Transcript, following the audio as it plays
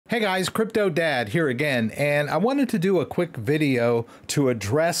Hey guys, CryptoDad here again, and I wanted to do a quick video to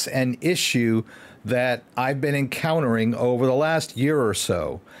address an issue that I've been encountering over the last year or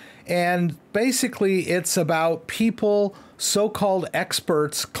so. And basically it's about people, so-called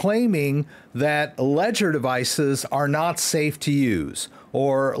experts, claiming that Ledger devices are not safe to use,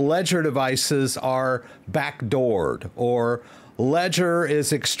 or Ledger devices are backdoored, or Ledger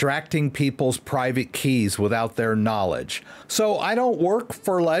is extracting people's private keys without their knowledge. So I don't work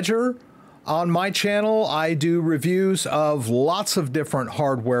for Ledger. On my channel, I do reviews of lots of different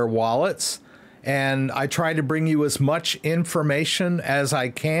hardware wallets, and I try to bring you as much information as I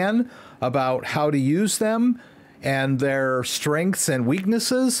can about how to use them and their strengths and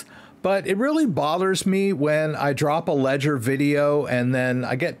weaknesses. But it really bothers me when I drop a Ledger video and then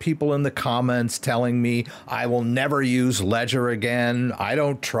I get people in the comments telling me I will never use Ledger again. I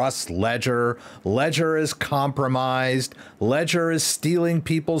don't trust Ledger. Ledger is compromised. Ledger is stealing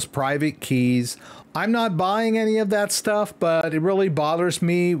people's private keys. I'm not buying any of that stuff, but it really bothers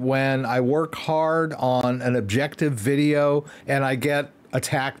me when I work hard on an objective video and I get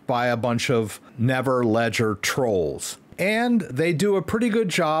attacked by a bunch of never Ledger trolls. And they do a pretty good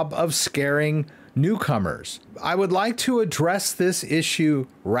job of scaring newcomers. I would like to address this issue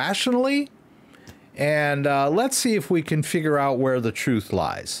rationally, and let's see if we can figure out where the truth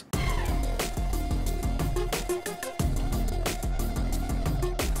lies.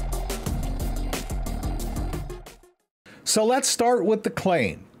 So let's start with the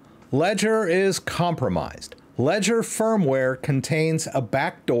claim. Ledger is compromised. Ledger firmware contains a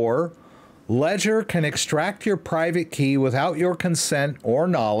backdoor. Ledger can extract your private key without your consent or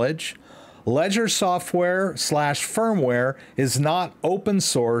knowledge. Ledger software / firmware is not open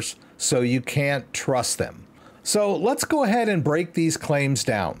source, so you can't trust them. So let's go ahead and break these claims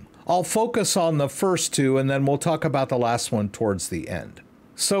down. I'll focus on the first two and then we'll talk about the last one towards the end.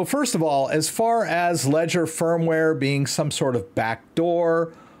 So first of all, as far as Ledger firmware being some sort of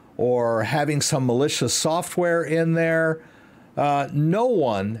backdoor or having some malicious software in there, no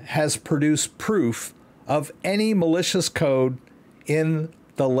one has produced proof of any malicious code in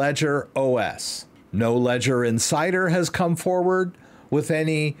the Ledger OS. No Ledger insider has come forward with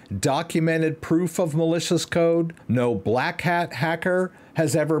any documented proof of malicious code. No black hat hacker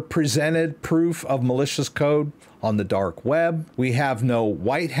has ever presented proof of malicious code on the dark web. We have no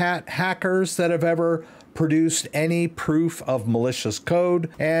white hat hackers that have ever produced any proof of malicious code,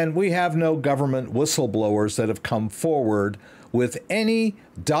 and we have no government whistleblowers that have come forward with any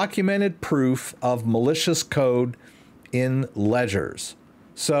documented proof of malicious code in Ledgers.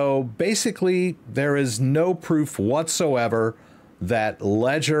 So basically, there is no proof whatsoever that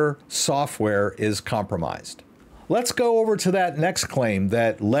Ledger software is compromised. Let's go over to that next claim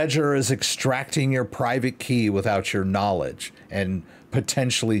that Ledger is extracting your private key without your knowledge and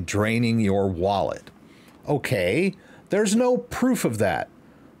potentially draining your wallet. Okay, there's no proof of that.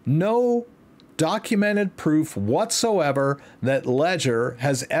 No documented proof whatsoever that Ledger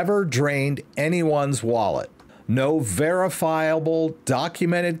has ever drained anyone's wallet. No verifiable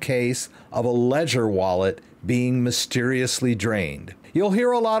documented case of a Ledger wallet being mysteriously drained. You'll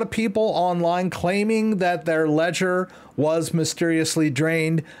hear a lot of people online claiming that their Ledger was mysteriously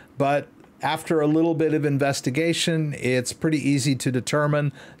drained, but after a little bit of investigation, it's pretty easy to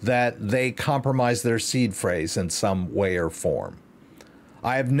determine that they compromised their seed phrase in some way or form.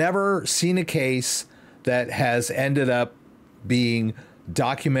 I have never seen a case that has ended up being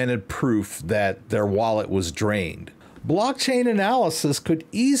documented proof that their wallet was drained. Blockchain analysis could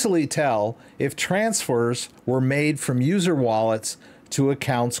easily tell if transfers were made from user wallets to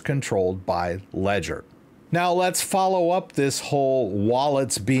accounts controlled by Ledger. Now let's follow up this whole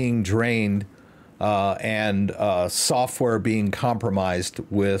wallets being drained and software being compromised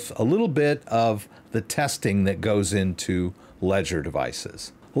with a little bit of the testing that goes into Ledger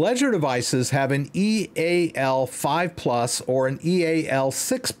devices. Ledger devices have an EAL 5+ or an EAL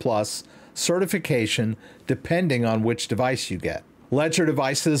 6+ certification depending on which device you get. Ledger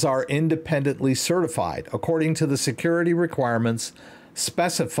devices are independently certified according to the security requirements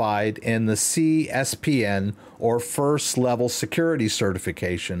specified in the CSPN or First Level Security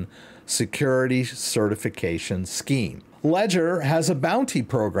Certification Scheme. Ledger has a bounty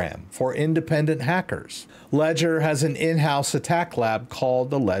program for independent hackers. Ledger has an in-house attack lab called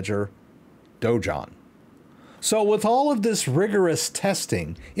the Ledger DONJON. So with all of this rigorous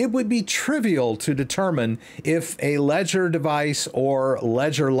testing, it would be trivial to determine if a Ledger device or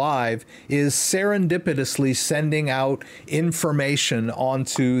Ledger Live is serendipitously sending out information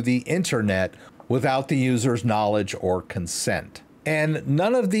onto the internet without the user's knowledge or consent. And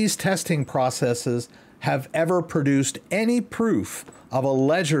none of these testing processes have ever produced any proof of a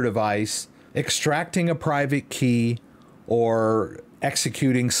Ledger device extracting a private key or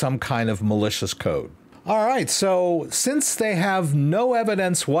executing some kind of malicious code. All right, so since they have no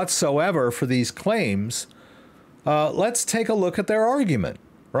evidence whatsoever for these claims, let's take a look at their argument,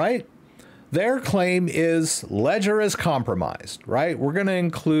 right? Their claim is Ledger is compromised, right? We're going to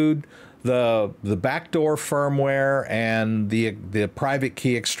include the backdoor firmware and the private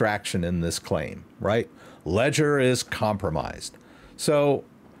key extraction in this claim, right? Ledger is compromised. So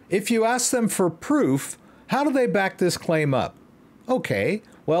if you ask them for proof, how do they back this claim up? Okay,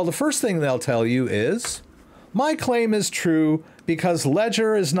 well, the first thing they'll tell you is, my claim is true because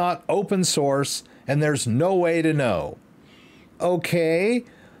Ledger is not open source and there's no way to know. Okay,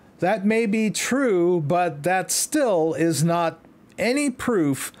 that may be true, but that still is not any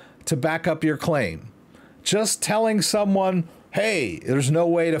proof to back up your claim. Just telling someone, hey, there's no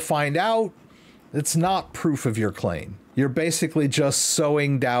way to find out, it's not proof of your claim. You're basically just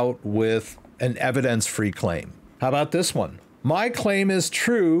sowing doubt with an evidence-free claim. How about this one? My claim is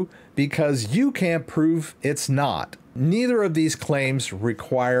true because you can't prove it's not. Neither of these claims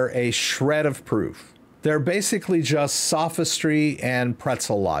require a shred of proof. They're basically just sophistry and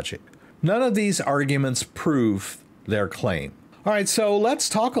pretzel logic. None of these arguments prove their claim. All right, so let's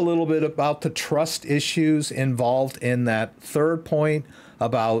talk a little bit about the trust issues involved in that third point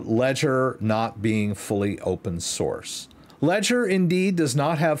about Ledger not being fully open source. Ledger indeed does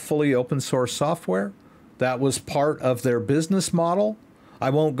not have fully open source software. That was part of their business model.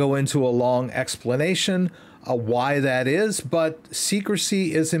 I won't go into a long explanation why that is, but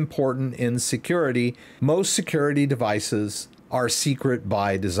secrecy is important in security. Most security devices are secret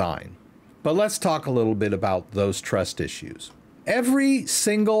by design. But let's talk a little bit about those trust issues. Every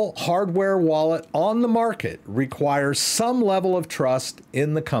single hardware wallet on the market requires some level of trust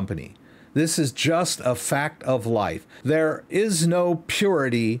in the company. This is just a fact of life. There is no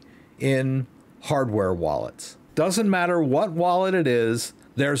purity in hardware wallets. Doesn't matter what wallet it is,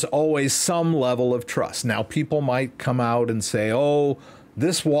 there's always some level of trust. Now, people might come out and say, oh,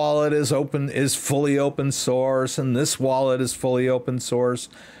 this wallet is fully open source, and this wallet is fully open source.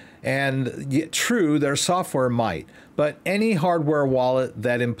 And true, their software might, but any hardware wallet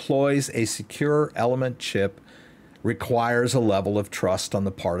that employs a secure element chip requires a level of trust on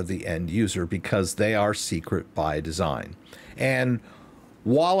the part of the end user because they are secret by design. And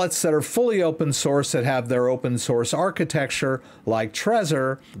wallets that are fully open source, that have their open source architecture, like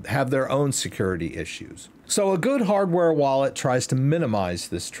Trezor, have their own security issues. So a good hardware wallet tries to minimize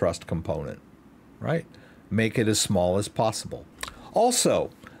this trust component, right? Make it as small as possible.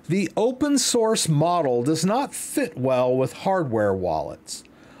 Also, the open source model does not fit well with hardware wallets.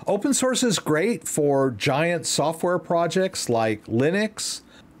 Open source is great for giant software projects like Linux,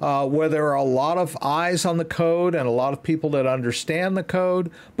 where there are a lot of eyes on the code and a lot of people that understand the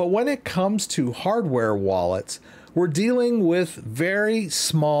code. But when it comes to hardware wallets, we're dealing with very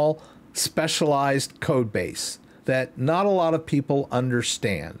small, specialized code base that not a lot of people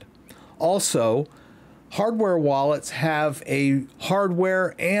understand. Also, hardware wallets have a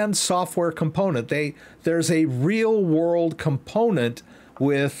hardware and software component. There's a real world component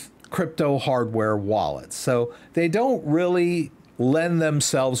with crypto hardware wallets. So they don't really lend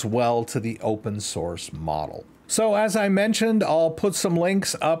themselves well to the open source model. So as I mentioned, I'll put some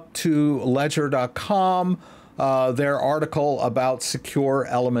links up to ledger.com, their article about secure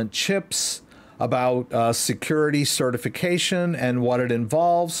element chips, about security certification and what it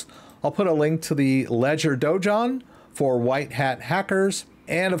involves. I'll put a link to the Ledger DONJON for white hat hackers.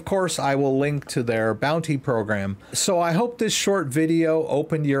 And of course, I will link to their bounty program. So I hope this short video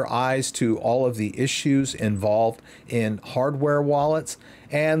opened your eyes to all of the issues involved in hardware wallets.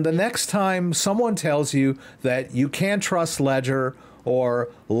 And the next time someone tells you that you can't trust Ledger, or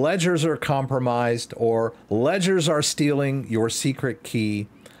ledgers are compromised, or ledgers are stealing your secret key,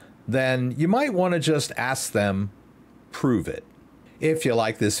 then you might want to just ask them, prove it. If you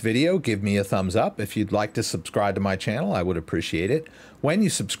like this video, give me a thumbs up. If you'd like to subscribe to my channel, I would appreciate it. When you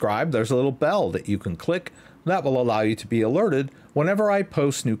subscribe, there's a little bell that you can click that will allow you to be alerted whenever I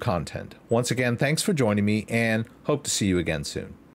post new content. Once again, thanks for joining me and hope to see you again soon.